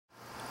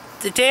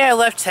The day I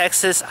left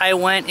Texas, I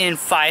went in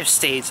 5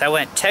 states. I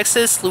went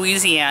Texas,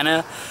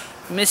 Louisiana,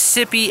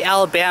 Mississippi,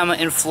 Alabama,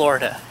 and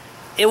Florida.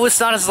 It was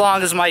not as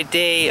long as my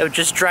day of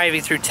just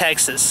driving through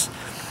Texas.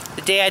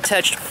 The day I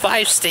touched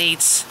 5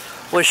 states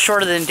was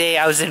shorter than the day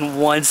I was in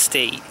 1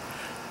 state.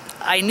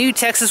 I knew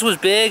Texas was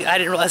big, I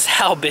didn't realize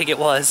how big it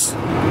was.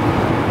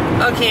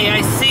 Okay,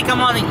 I think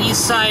I'm on the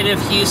east side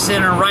of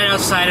Houston, or right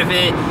outside of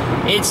it.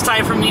 It's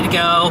time for me to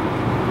go.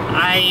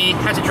 I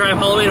have to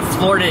drive all the way to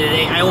Florida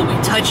today. I will be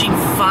touching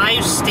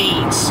 5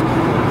 states,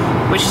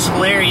 which is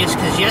hilarious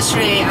because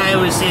yesterday I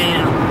was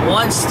in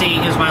 1 state.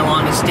 It was my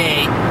longest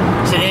day.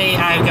 Today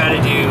I've got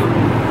to do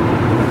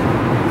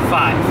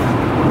 5.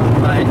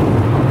 But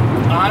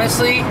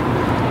honestly,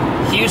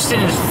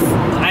 Houston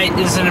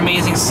is an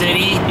amazing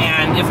city,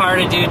 and if I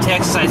were to do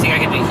Texas, I think I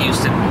could do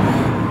Houston.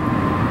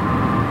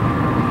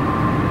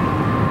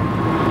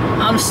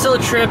 I'm still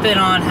tripping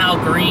on how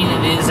green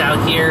it is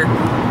out here,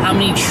 how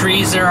many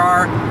trees there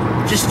are,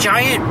 just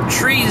giant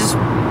trees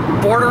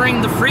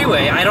bordering the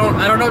freeway. I don't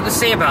know what to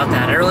say about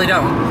that. I really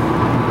don't.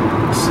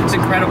 It's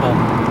incredible.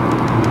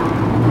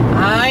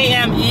 I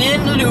am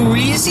in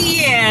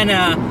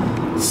Louisiana,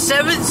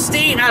 7th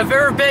state I've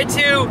ever been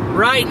to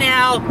right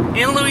now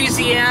in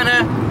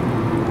Louisiana.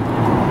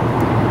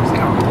 It's like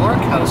a roller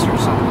coaster or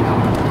something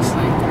going on this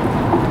thing.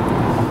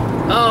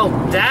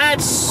 Oh,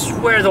 that's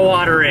where the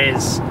water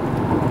is.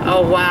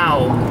 Oh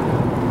wow,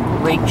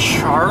 Lake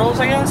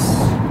Charles, I guess?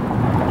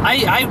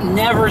 I've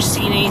never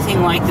seen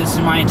anything like this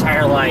in my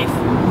entire life,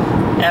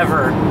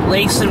 ever.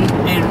 Lakes and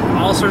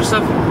all sorts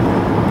of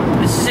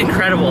stuff. This is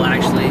incredible,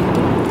 actually.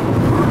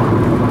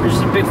 There's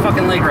a big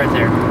fucking lake right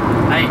there.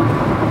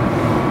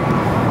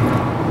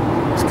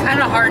 It's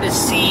kind of hard to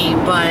see,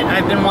 but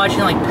I've been watching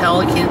like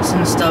pelicans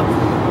and stuff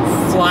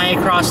fly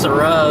across the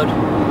road.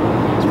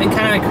 It's been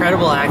kind of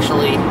incredible,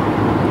 actually.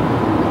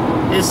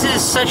 This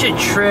is such a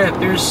trip.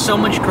 There's so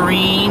much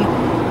green.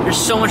 There's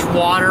so much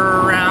water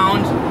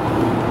around.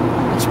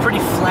 It's pretty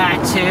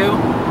flat too.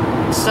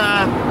 It's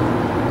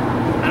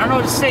I don't know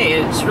what to say.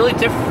 It's really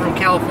different from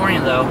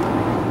California though.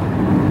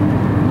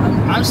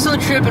 I'm still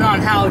tripping on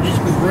how just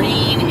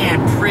green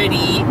and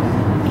pretty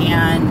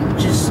and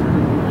just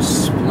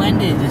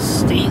splendid this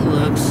state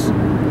looks.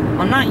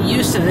 I'm not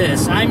used to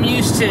this. I'm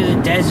used to the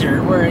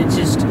desert where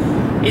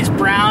it's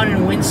brown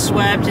and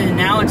windswept, and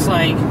now it's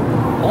like,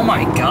 oh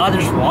my god,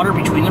 there's water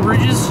between the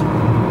bridges?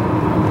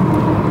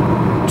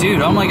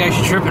 Dude, I'm like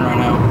actually tripping right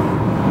now.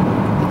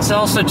 It's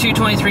also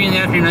 2:23 in the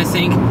afternoon, I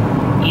think,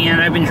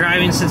 and I've been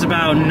driving since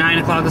about 9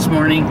 o'clock this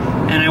morning,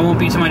 and I won't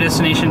be to my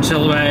destination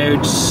until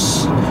about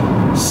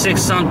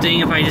 6 something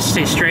if I just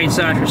stay straight,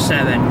 so after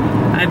 7.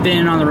 I've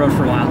been on the road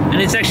for a while,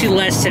 and it's actually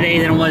less today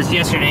than it was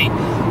yesterday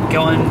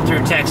going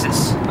through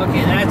Texas.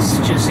 Okay, that's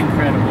just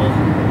incredible.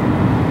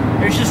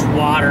 There's just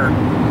water.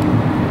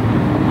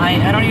 I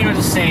don't even know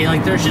what to say.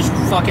 Like, there's just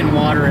fucking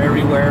water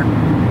everywhere.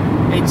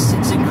 It's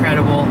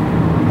incredible.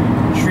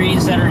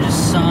 Trees that are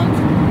just sunk.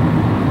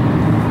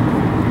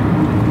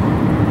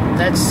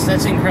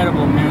 That's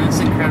incredible, man. That's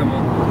incredible.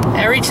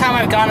 Every time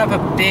I've gone up a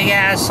big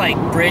ass like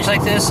bridge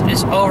like this,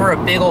 it's over a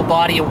big old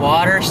body of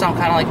water. So I'm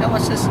kind of like, oh,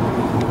 what's this?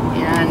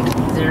 And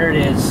there it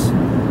is.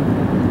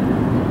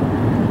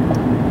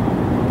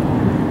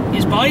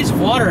 These bodies of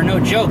water are no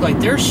joke. Like,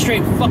 they're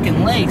straight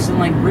fucking lakes and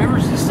like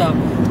rivers and stuff.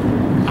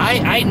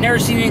 I'd never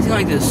seen anything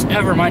like this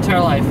ever in my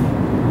entire life.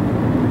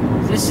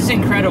 This is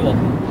incredible.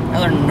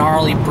 Another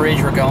gnarly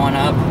bridge we're going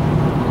up.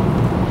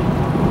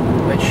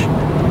 Which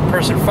the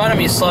person in front of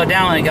me slowed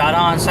down when I got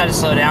on, so I had to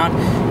slow down,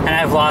 and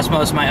I've lost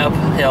most of my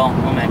uphill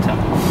momentum.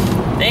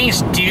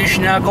 Thanks, douche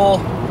knuckle.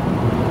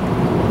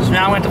 So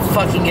now I'm going to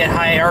fucking get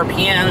high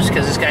RPMs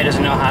because this guy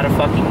doesn't know how to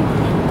fucking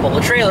pull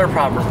the trailer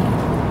properly.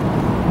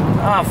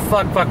 Oh,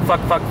 fuck.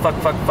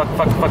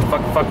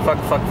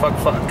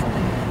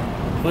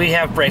 We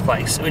have brake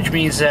lights, which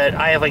means that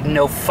I have like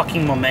no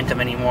fucking momentum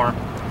anymore.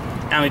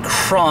 And I'm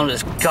crawling to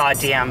this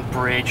goddamn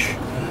bridge.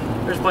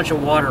 There's a bunch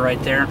of water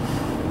right there.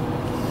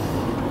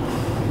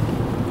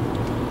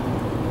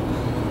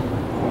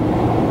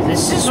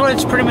 This is what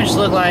it's pretty much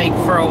looked like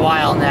for a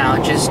while now.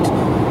 Just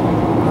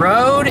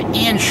road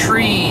and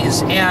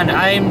trees, and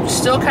I'm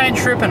still kind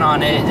of tripping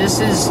on it. This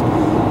is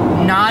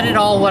not at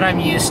all what I'm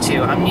used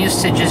to. I'm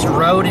used to just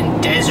road and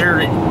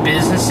desert and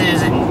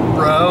businesses and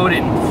road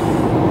and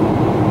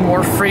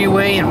more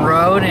freeway and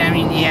road. I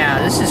mean, yeah,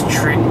 this is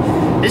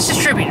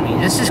trippy to me.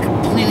 This is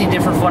completely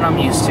different from what I'm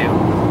used to.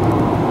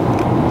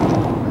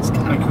 It's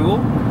kind of cool.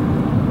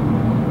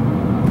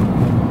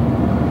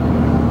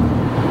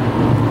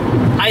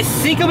 I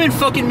think I'm in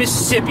fucking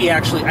Mississippi,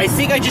 actually. I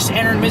think I just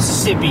entered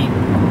Mississippi.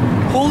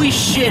 Holy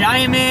shit, I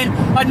am in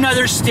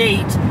another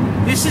state.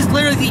 This is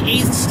literally the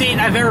 8th state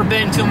I've ever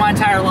been to in my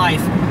entire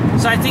life.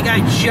 So I think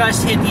I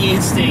just hit the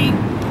 8th state.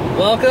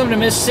 Welcome to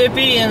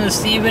Mississippi and the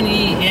Stephen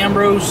E.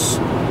 Ambrose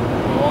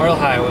Memorial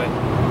Highway.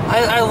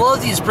 I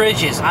love these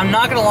bridges. I'm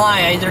not gonna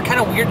lie, they're kind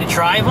of weird to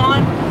drive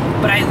on,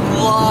 but I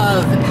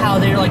love how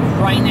they're like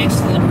right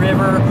next to the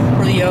river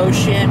or the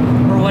ocean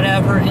or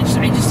whatever. I just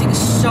think it's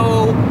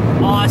so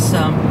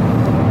awesome.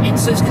 And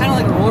so it's kind of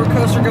like a roller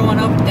coaster going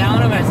up and down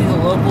them. I think the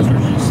locals are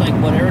just like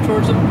whatever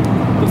towards them.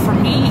 But for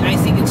me, I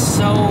think it's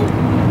so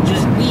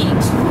just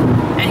neat.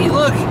 And you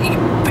look, you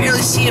can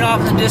barely see it off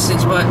in the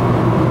distance, but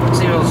let's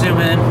see if I'll zoom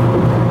in.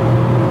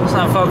 It's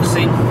not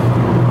focusing.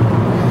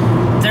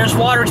 There's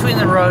water between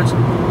the roads,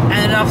 and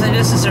then off in the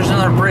distance there's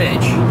another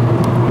bridge.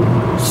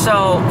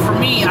 So for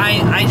me,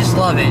 I just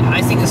love it.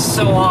 I think it's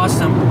so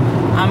awesome.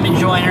 I'm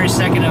enjoying every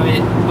second of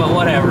it, but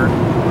whatever.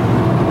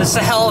 This is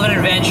a hell of an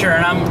adventure,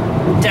 and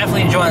I'm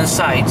definitely enjoying the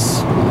sights.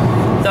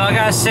 Though I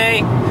gotta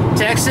say,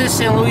 Texas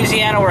and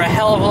Louisiana were a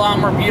hell of a lot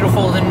more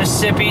beautiful than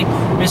Mississippi.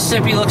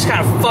 Mississippi looks kind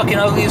of fucking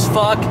ugly as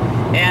fuck,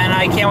 and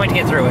I can't wait to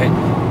get through it.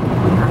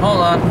 Hold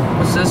on,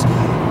 what's this?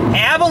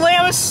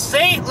 Alabama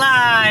State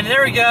Line!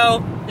 There we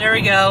go, there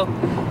we go.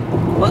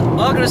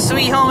 Welcome to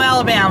Sweet Home,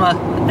 Alabama.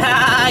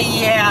 Ah,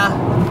 yeah.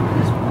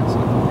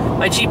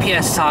 My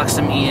GPS talks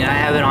to me, and I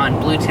have it on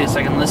Bluetooth so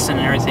I can listen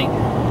and everything.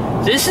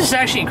 This is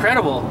actually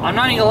incredible. I'm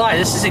not even gonna lie,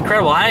 this is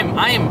incredible.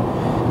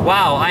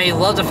 Wow, I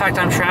love the fact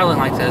I'm traveling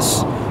like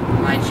this.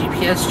 My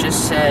GPS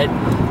just said,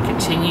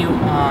 continue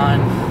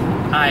on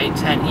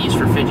I-10 East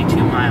for 52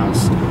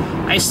 miles.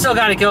 I still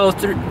gotta go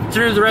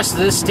through the rest of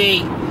this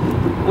state,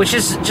 which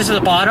is just at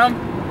the bottom,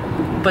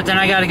 but then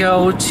I gotta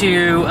go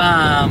to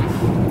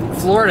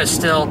Florida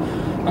still.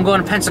 I'm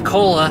going to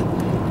Pensacola,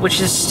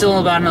 which is still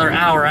about another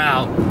hour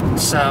out.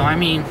 So, I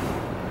mean,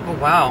 oh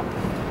wow.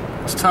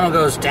 This tunnel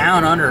goes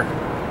down under.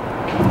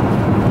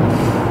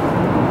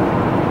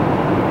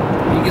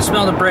 You can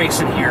smell the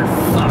brakes in here.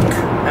 Fuck.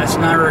 That's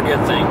never a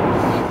good thing.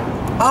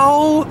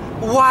 Oh,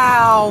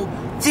 wow.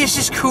 This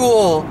is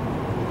cool.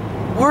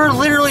 We're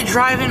literally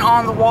driving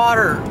on the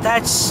water.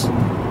 That's...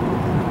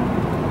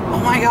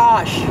 oh my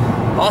gosh.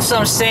 Also,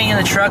 I'm staying in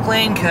the truck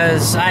lane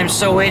because I'm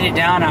so weighted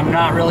down, I'm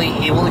not really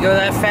able to go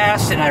that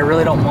fast, and I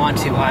really don't want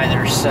to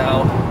either, so...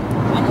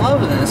 I'm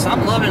loving this.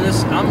 I'm loving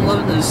this. I'm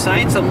loving the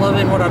sights. I'm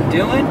loving what I'm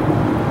doing.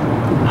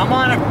 I'm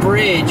on a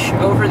bridge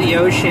over the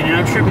ocean, and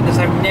I'm tripping because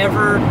I've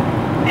never,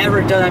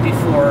 ever done that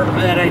before,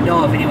 that I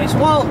know of anyways.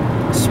 Well,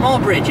 small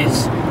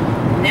bridges.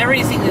 Never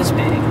anything this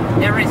big.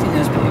 Never anything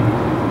this big.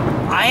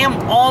 I am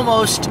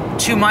almost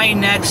to my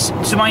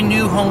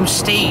new home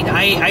state.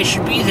 I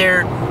should be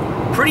there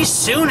pretty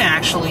soon,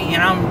 actually,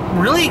 and I'm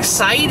really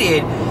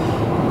excited.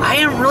 I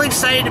am really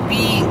excited to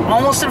be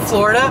almost in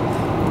Florida.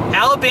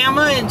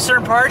 Alabama in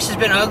certain parts has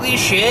been ugly as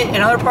shit,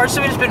 and other parts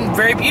of it has been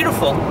very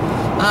beautiful.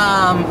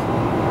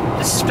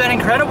 This has been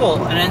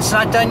incredible, and it's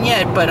not done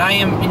yet, but I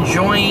am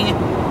enjoying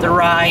the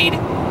ride,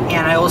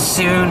 and I will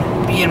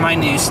soon be in my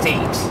new state.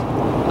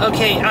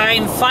 Okay,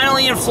 I'm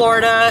finally in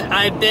Florida.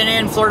 I've been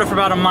in Florida for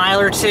about a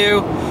mile or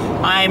two.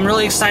 I'm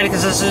really excited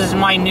because this is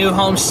my new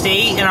home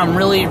state, and I'm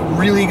really,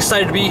 really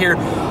excited to be here.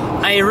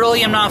 I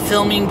really am not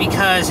filming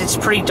because it's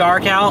pretty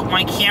dark out.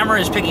 My camera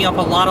is picking up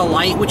a lot of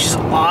light, which is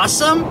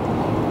awesome.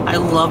 I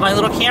love my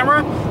little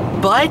camera,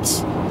 but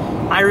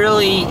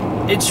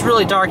it's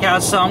really dark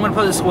out, so I'm going to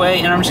put this away,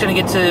 and I'm just going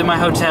to get to my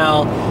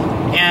hotel,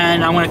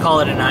 and I'm going to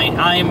call it a night.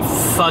 I'm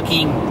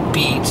fucking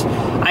beat.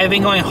 I've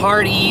been going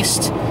hard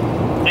east,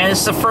 and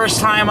it's the first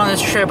time on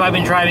this trip I've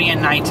been driving at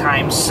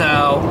nighttime,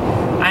 so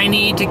I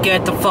need to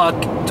get the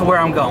fuck to where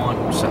I'm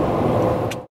going, so...